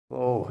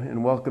Hello,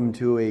 and welcome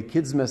to a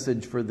kids'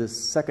 message for this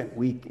second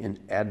week in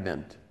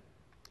Advent.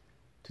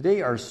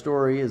 Today our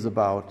story is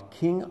about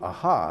King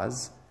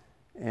Ahaz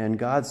and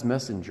God's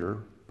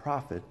messenger,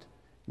 prophet,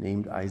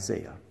 named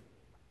Isaiah.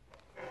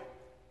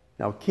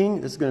 Now,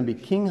 this is going to be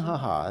King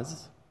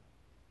Ahaz.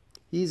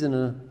 He's in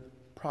a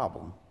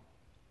problem.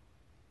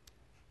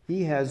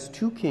 He has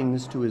two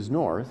kings to his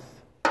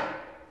north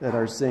that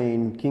are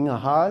saying, King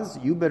Ahaz,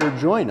 you better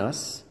join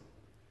us.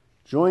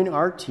 Join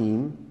our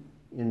team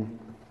in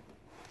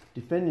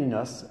defending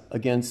us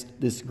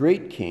against this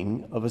great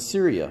king of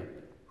Assyria,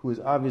 who is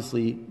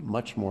obviously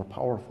much more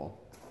powerful.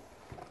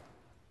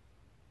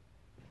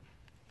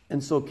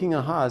 And so King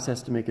Ahaz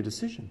has to make a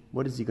decision.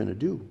 What is he going to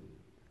do?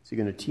 Is he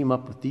going to team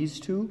up with these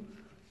two?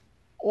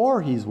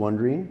 Or he's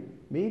wondering,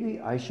 maybe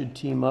I should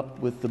team up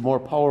with the more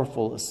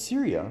powerful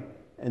Assyria,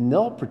 and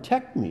they'll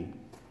protect me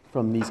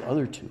from these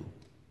other two.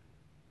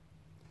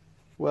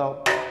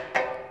 Well,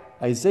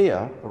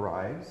 Isaiah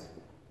arrives,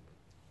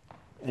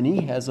 and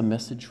he has a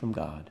message from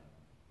God.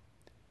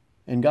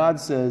 And God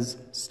says,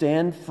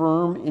 stand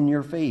firm in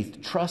your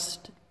faith.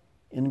 Trust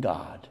in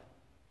God.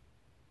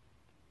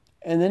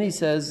 And then he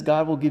says,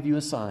 God will give you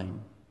a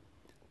sign.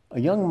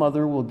 A young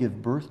mother will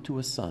give birth to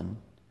a son,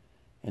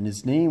 and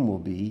his name will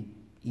be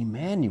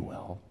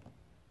Emmanuel,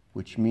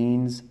 which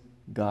means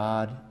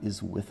God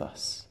is with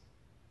us.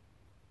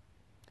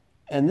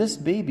 And this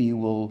baby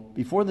will,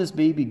 before this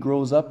baby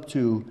grows up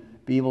to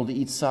be able to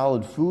eat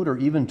solid food or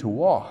even to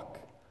walk,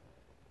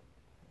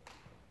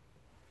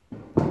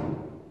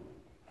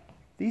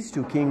 these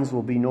two kings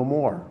will be no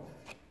more.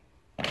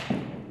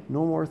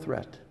 No more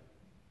threat.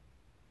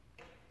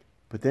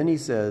 But then he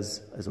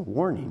says, as a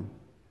warning,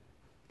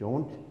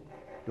 don't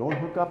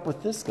hook up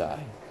with this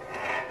guy.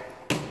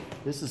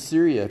 This is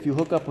Syria. If you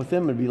hook up with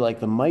him, it'd be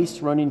like the mice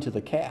running to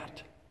the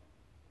cat,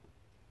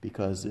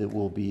 because it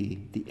will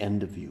be the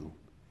end of you.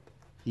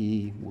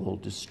 He will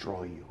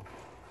destroy you.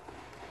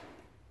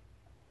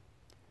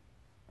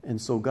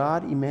 And so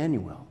God,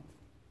 Emmanuel,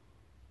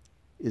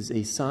 is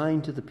a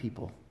sign to the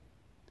people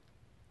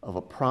of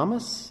a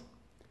promise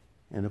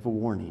and of a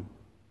warning.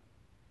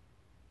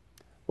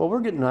 Well,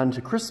 we're getting on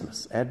to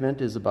Christmas.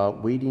 Advent is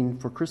about waiting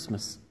for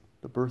Christmas,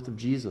 the birth of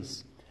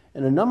Jesus.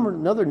 And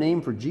another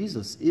name for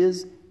Jesus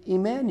is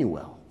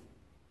Emmanuel.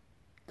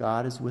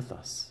 God is with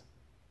us.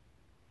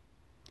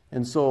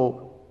 And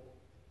so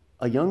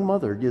a young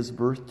mother gives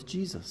birth to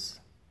Jesus,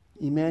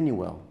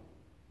 Emmanuel.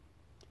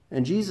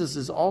 And Jesus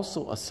is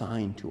also a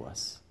sign to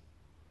us,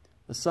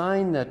 a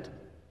sign that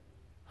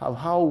of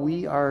how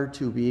we are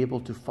to be able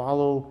to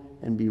follow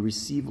and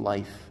receive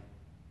life.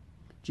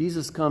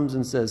 Jesus comes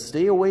and says,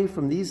 stay away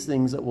from these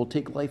things that will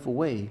take life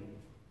away.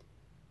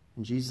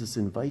 And Jesus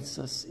invites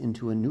us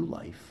into a new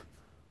life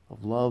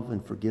of love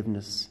and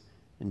forgiveness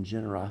and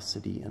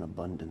generosity and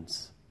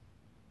abundance.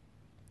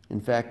 In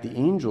fact, the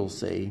angels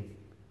say,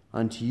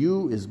 unto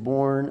you is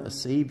born a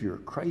Savior,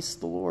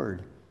 Christ the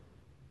Lord.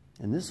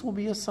 And this will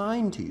be a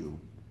sign to you.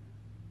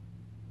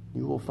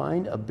 You will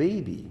find a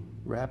baby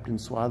wrapped in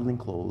swaddling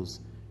clothes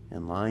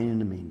and lying in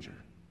a manger.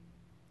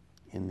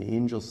 And the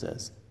angel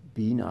says,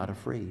 be not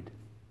afraid.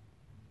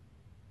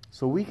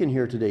 So we can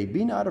hear today,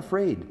 be not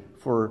afraid,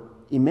 for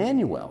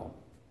Emmanuel,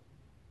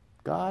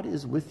 God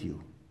is with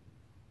you.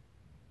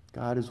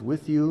 God is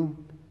with you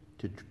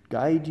to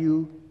guide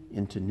you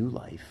into new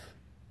life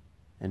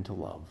and to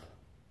love.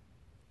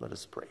 Let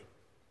us pray.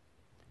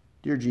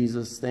 Dear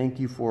Jesus, thank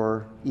you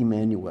for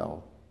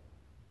Emmanuel.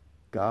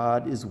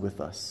 God is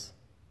with us.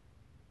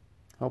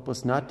 Help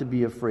us not to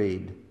be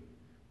afraid,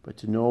 but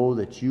to know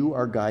that you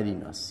are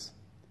guiding us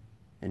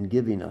and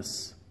giving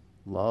us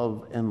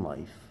love and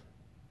life.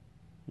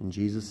 In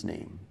Jesus'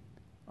 name,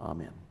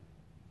 amen.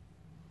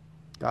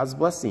 God's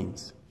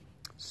blessings.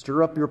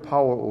 Stir up your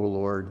power, O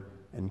Lord,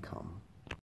 and come.